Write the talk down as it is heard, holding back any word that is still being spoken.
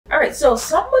right, so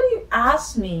somebody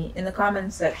asked me in the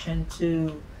comment section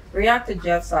to react to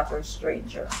Jeff Satur's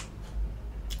Stranger.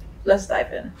 Let's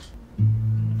dive in.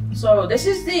 So this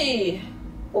is the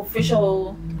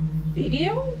official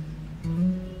video.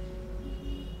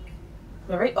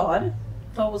 Very odd.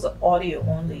 Thought it was audio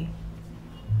only.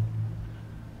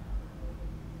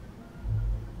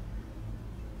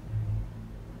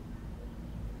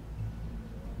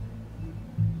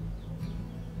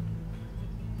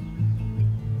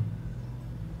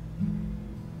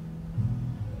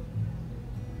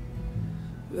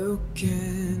 Look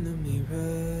in the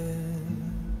mirror,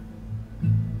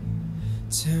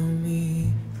 tell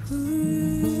me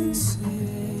who is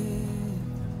it?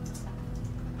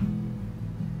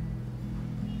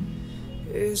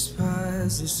 It's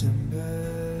past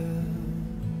December,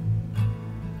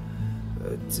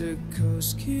 but the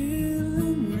cold's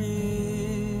killing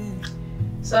me.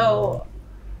 So,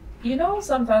 you know,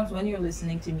 sometimes when you're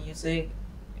listening to music,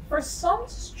 for some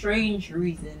strange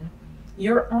reason,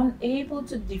 you're unable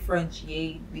to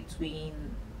differentiate between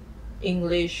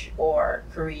English or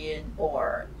Korean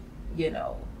or, you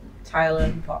know,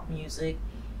 Thailand pop music.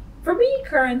 For me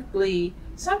currently,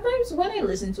 sometimes when I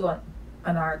listen to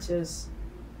an artist,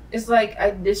 it's like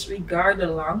I disregard the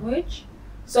language.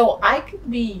 So I could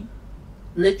be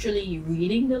literally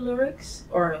reading the lyrics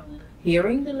or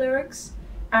hearing the lyrics,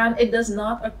 and it does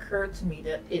not occur to me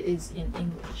that it is in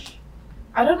English.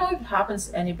 I don't know if it happens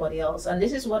to anybody else, and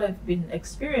this is what I've been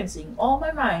experiencing. All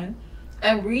my mind,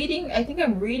 I'm reading. I think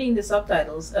I'm reading the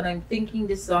subtitles, and I'm thinking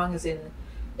this song is in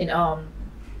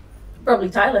probably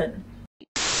Thailand.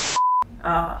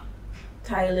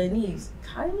 Thailandese.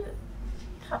 Thailand.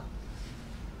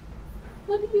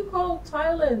 What do you call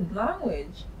Thailand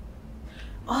language?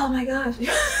 Oh my gosh!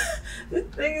 The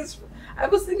thing is, I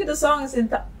was thinking the song is in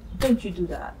Thai. Don't you do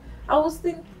that? I was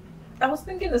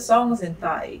thinking the song was in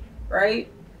Thai.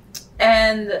 Right?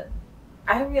 And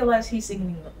I realized he's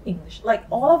singing English. Like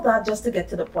all of that just to get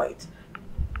to the point.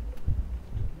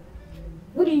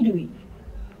 What are you doing?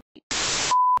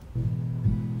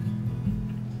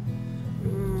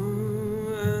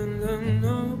 And I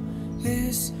know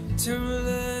it's too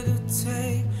late to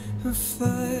take a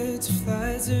flight to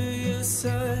fly to your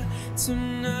side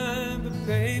tonight, but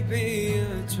baby,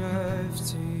 I'll drive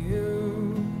to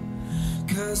you.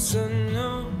 'Cause I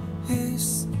know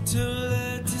it's too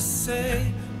late to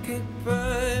say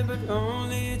goodbye, but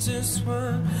only just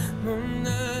one more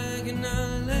night and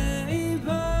I'll lay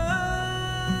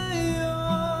by your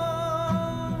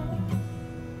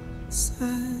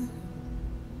side.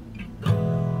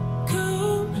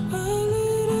 Come a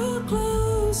little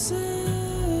closer,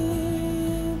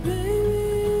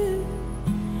 baby.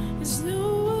 There's no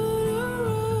one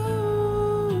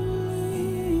around,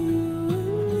 you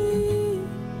and me.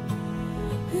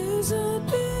 Is a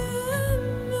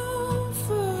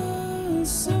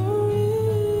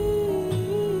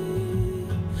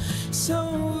so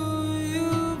will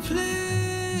you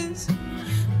please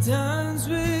dance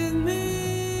with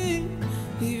me,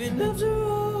 even after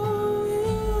all you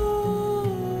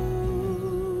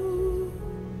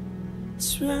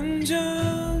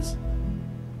strangers.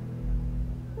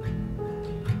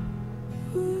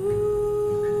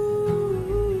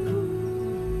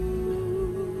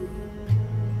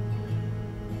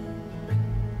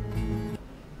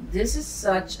 This is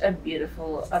such a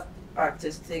beautiful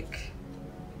artistic,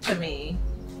 to me,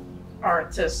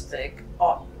 artistic,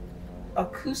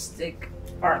 acoustic,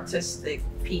 artistic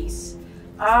piece.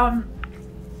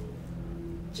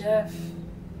 Jeff,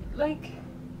 like,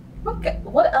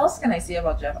 what else can I say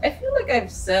about Jeff? I feel like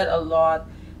I've said a lot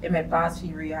in my past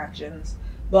few reactions,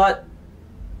 but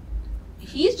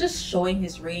he's just showing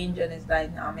his range and his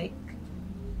dynamic.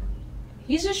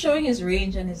 He's just showing his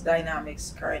range and his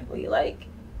dynamics currently. Like,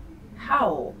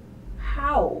 how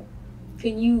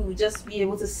can you just be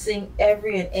able to sing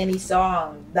every and any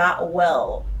song that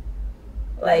well?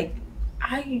 Like,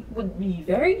 I would be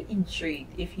very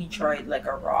intrigued if he tried like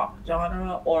a rock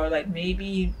genre or like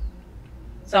maybe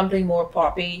something more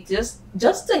poppy, just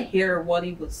to hear what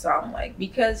he would sound like,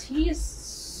 because he is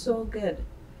so good,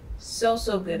 so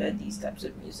good at these types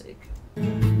of music.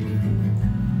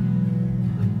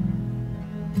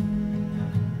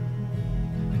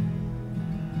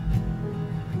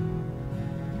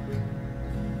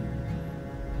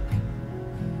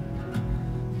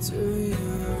 Do you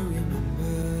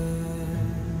remember?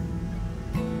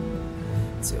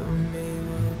 Tell me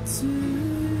what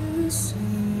to say.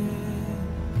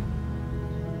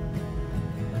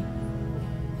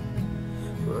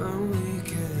 When we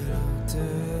get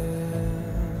older,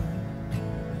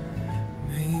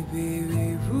 maybe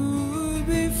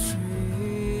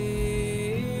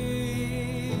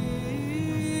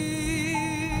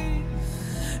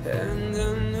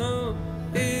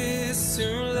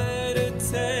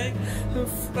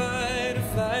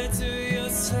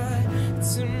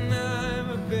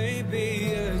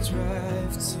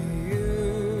drive to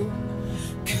you.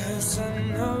 'Cause I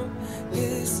know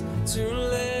it's too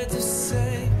late to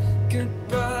say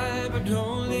goodbye, but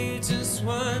only just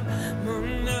one more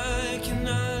night. Can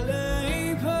I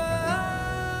lay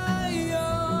by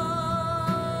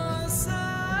your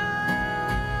side?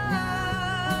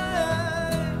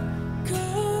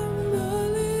 Come a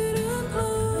little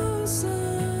closer,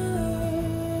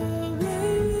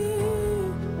 baby.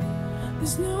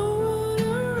 There's no one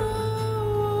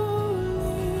around,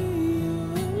 only you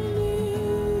and me.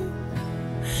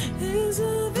 Is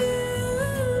it the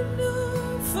end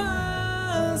of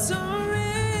our story?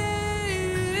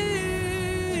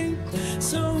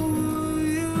 So will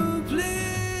you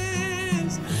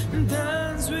please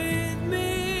dance with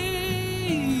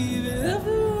me?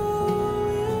 After all,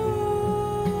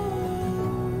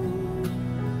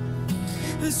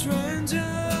 a stranger.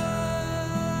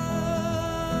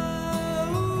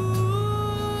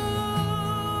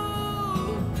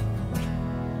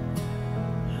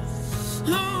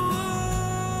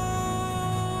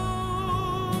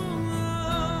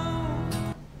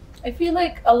 I feel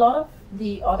like a lot of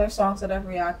the other songs that I've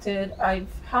reacted,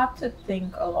 I've had to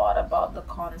think a lot about the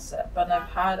concept, and I've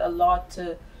had a lot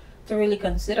to really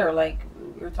consider. Like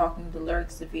we were talking the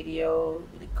lyrics, the video,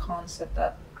 the concept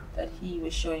that he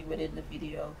was showing within the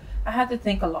video. I had to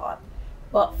think a lot.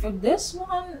 But for this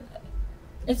one,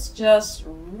 it's just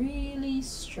really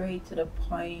straight to the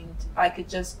point. I could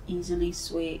just easily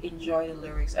sway, enjoy the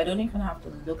lyrics. I don't even have to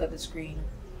look at the screen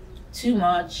too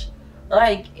much.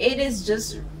 Like, it is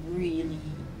just really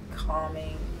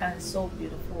calming and so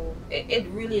beautiful. It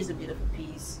really is a beautiful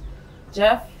piece.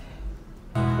 Jeff?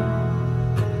 And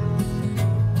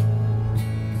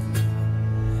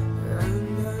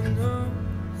I know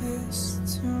it's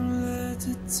too late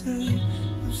to take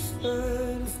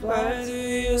fly to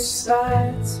your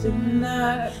side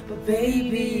tonight, but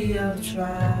baby, I'll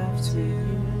drive to you.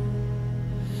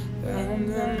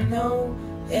 And I know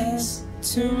it's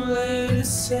too late to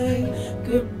say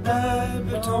goodbye,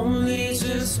 but only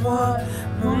just one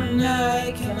more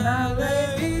night. Can I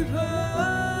lay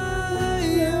by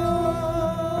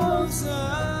your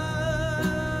side?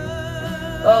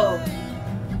 Oh.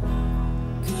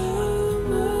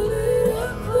 Come a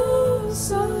little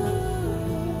closer.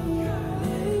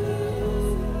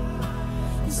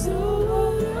 There's no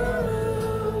one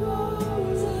around,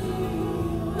 only you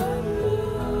and me.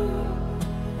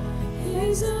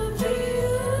 Is it the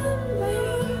end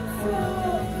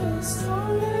of the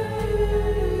story?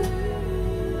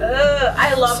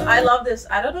 I love this.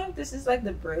 I don't know if this is like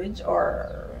the bridge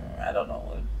or I don't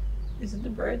know. Is it the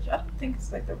bridge? I don't think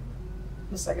it's like the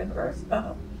second verse.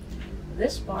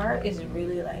 This part is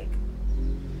really like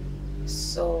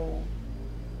so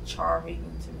charming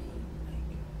to me.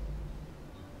 Like,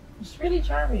 it's really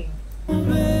charming.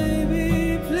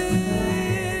 Baby,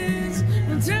 please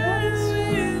dance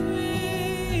with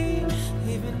me,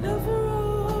 even over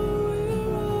all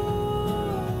we're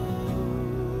all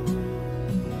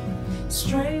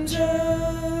strangers.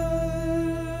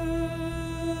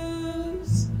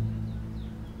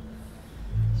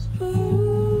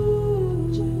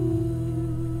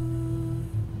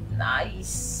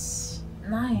 Nice.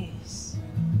 Nice.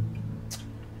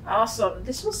 Awesome.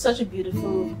 This was such a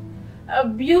beautifully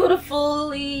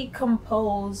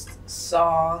composed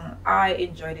song. I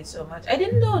enjoyed it so much. I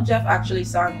didn't know Jeff actually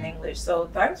sang in English, so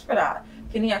thanks for that.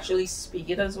 Can he actually speak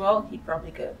it as well? He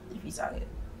probably could if he sang it.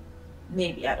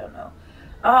 Maybe, I don't know.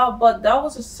 But that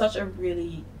was such a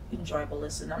really enjoyable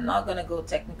listen. I'm not gonna go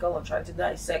technical and try to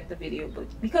dissect the video, but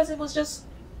because it was just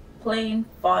plain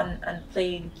fun and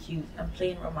plain cute and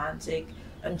plain romantic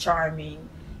and charming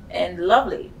and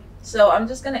lovely. So I'm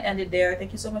just gonna end it there.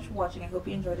 Thank you so much for watching. I hope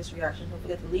you enjoyed this reaction. Don't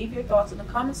forget to leave your thoughts in the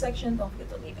comment section. Don't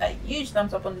forget to leave a huge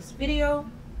thumbs up on this video,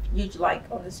 huge like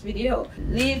on this video.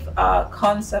 Leave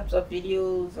concepts of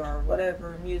videos or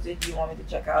whatever music you want me to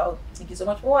check out. Thank you so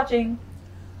much for watching.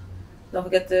 Don't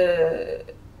forget to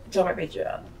join my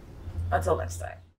Patreon. Until next time.